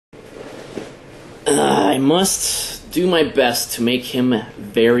I must do my best to make him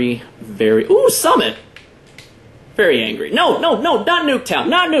very, very... Ooh, Summit! Very angry. No, no, no, not Nuketown.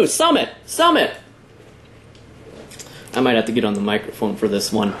 Not Nuke. Summit. Summit. I might have to get on the microphone for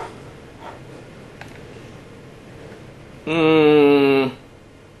this one.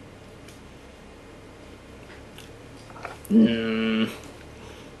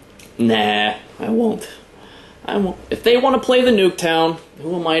 Nah, I won't. I won't. If they want to play the Nuketown,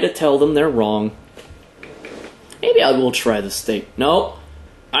 who am I to tell them they're wrong? Maybe I will try the stake. No,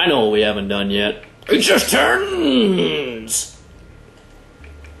 I know what we haven't done yet. It just turns!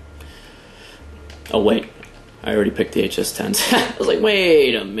 Oh, wait. I already picked the HS-10s. I was like,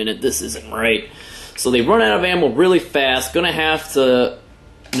 wait a minute, this isn't right. So they run out of ammo really fast. Gonna have to...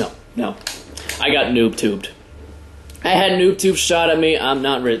 No. I got noob tubed. I had noob tubes shot at me. I'm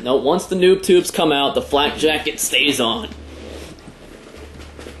not ready. No, once the noob tubes come out, the flak jacket stays on.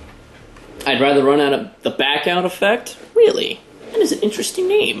 I'd rather run out of the back out effect. Really? That is an interesting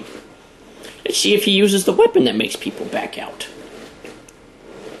name. Let's see if he uses the weapon that makes people back out.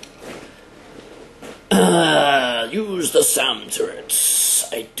 Use the SAM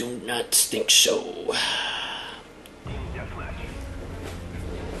turrets. I do not think so.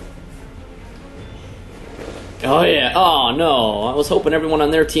 Oh yeah. Oh no. I was hoping everyone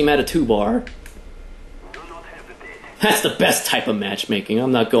on their team had a 2-bar. That's the best type of matchmaking.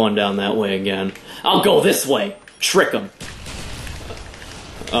 I'm not going down that way again. I'll go this way. Trick them.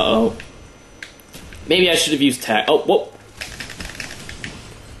 Uh-oh. Maybe I should have used tag. Oh, whoa.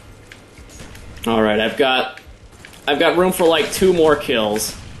 Alright, I've got room for like 2 more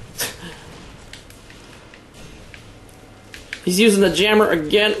kills. He's using the jammer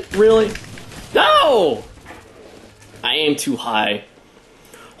again? Really? No! I aim too high.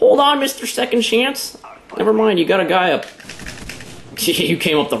 Hold on, Mr. Second Chance. Never mind, you got a guy up. You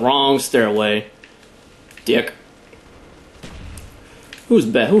came up the wrong stairway. Dick.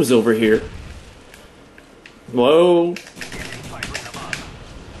 Who's over here? Whoa.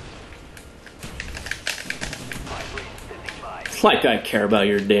 Like I care about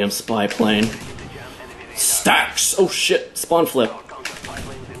your damn spy plane. Stacks! Oh shit, spawn flip.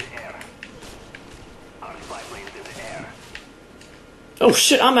 Oh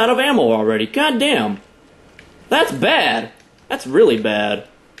shit, I'm out of ammo already. God damn. That's bad. That's really bad.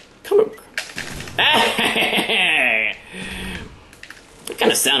 Come on. That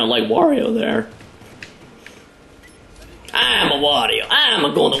kind of sounded like Wario there. I'm a Wario. I'm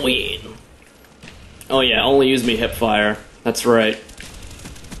a gonna win. Oh yeah, only use me hip fire. That's right.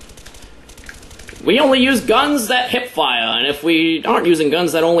 We only use guns that hip fire, and if we aren't using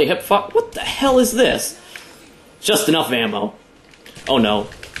guns that only hip fire, what the hell is this? Just enough ammo. Oh no.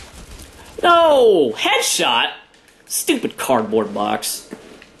 No! Headshot! Stupid cardboard box.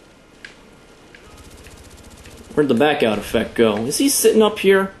 Where'd the back out effect go? Is he sitting up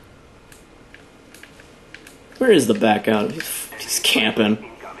here? Where is the back out? He's camping.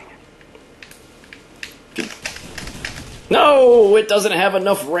 No! It doesn't have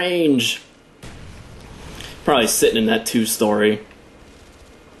enough range. Probably sitting in that 2-story.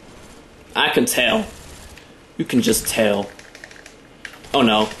 I can tell. You can just tell. Oh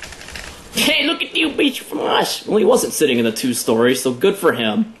no. Hey, look at you, beat you from us! Well, he wasn't sitting in the 2-story, so good for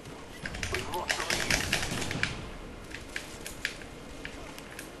him.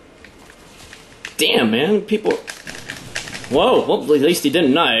 Damn, man, people... Whoa, well, at least he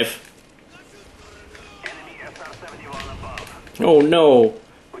didn't knife. Oh no.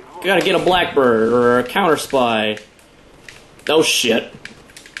 Gotta get a Blackbird or a counter spy. Oh shit.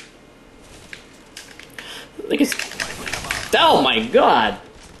 I think it's... Oh my god!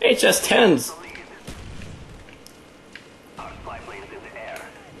 HS-10s!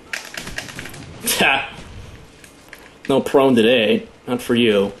 No prone today. Not for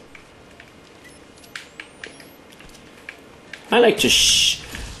you. I like to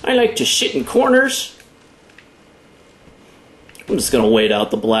shit in corners. I'm just gonna wait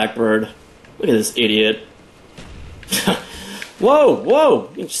out the Blackbird. Look at this idiot. Whoa, whoa!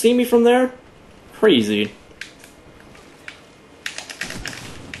 You see me from there? Crazy.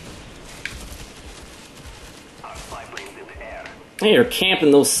 Hey, you're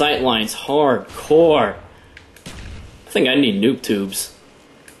camping those sight lines hardcore. I think I need nuke tubes.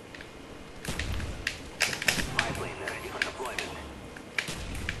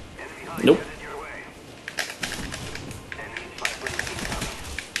 Nope.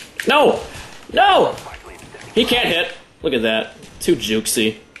 No! No! He can't hit. Look at that. Too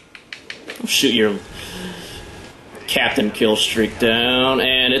jukesy. I'll shoot your captain kill streak down,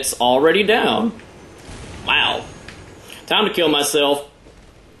 and it's already down. Wow. Time to kill myself.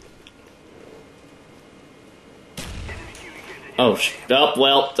 Oh,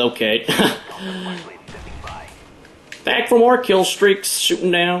 well, okay. Back for more kill streaks,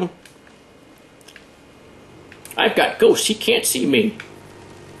 shooting down. I've got Ghost, he can't see me.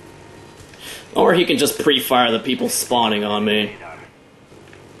 Or he can just pre-fire the people spawning on me.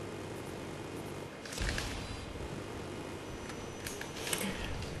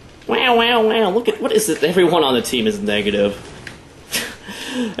 Wow, wow, wow, look at, what is it? Everyone on the team is negative.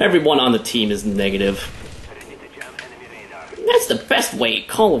 Everyone on the team is negative. That's the best way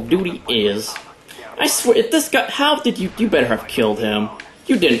Call of Duty is. I swear, if this guy, how did you better have killed him.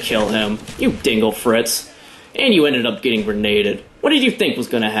 You didn't kill him, you dingle Fritz. And you ended up getting grenaded. What did you think was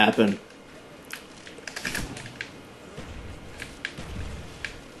gonna happen?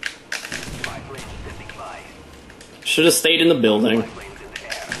 Should have stayed in the building.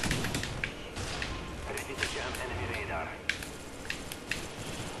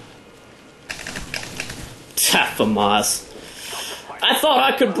 FAMAS. I thought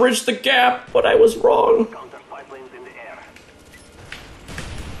I could bridge the gap, but I was wrong.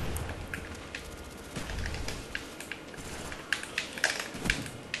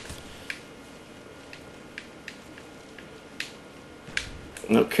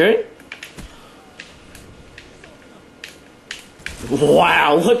 Okay.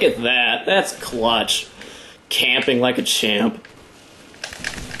 Wow, look at that. That's clutch. Camping like a champ.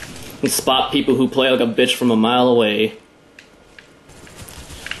 And spot people who play like a bitch from a mile away.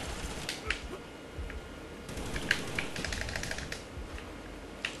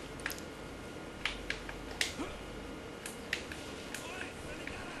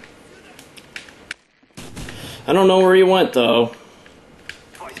 I don't know where he went though.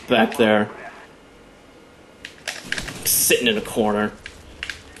 He's back there. Sitting in a corner.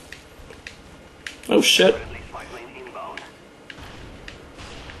 Oh shit.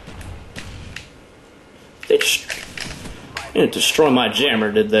 They didn't destroy my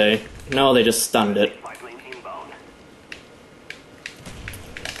jammer, did they? No, they just stunned it.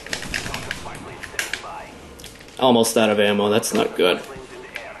 Almost out of ammo, that's not good.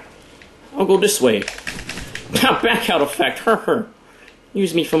 I'll go this way. Back out effect,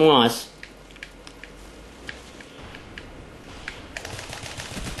 Use me from loss.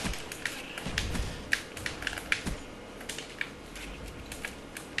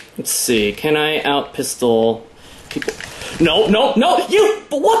 Let's see, can I out pistol people? No, no, no, you,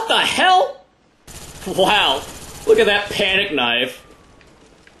 what the hell? Wow, look at that panic knife.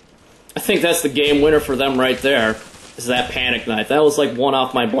 I think that's the game winner for them right there, is that panic knife. That was like one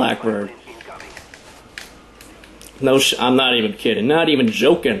off my Blackbird. No, I'm not even kidding, not even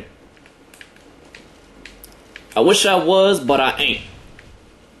joking. I wish I was, but I ain't.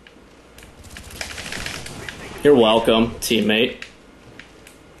 You're welcome, teammate.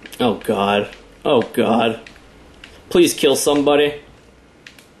 Oh god. Oh god. Please kill somebody.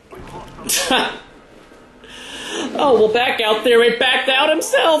 Oh, well, back out there, he backed out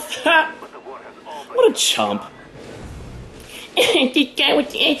himself. What a chump. This guy with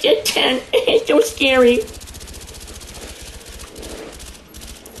the HS-10 is so scary.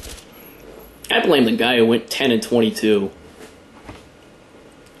 I blame the guy who went 10 and 22.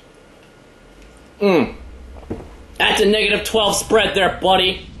 That's a -12 spread there,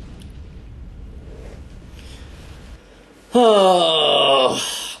 buddy. Oh,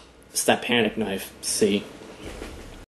 it's that panic knife. See.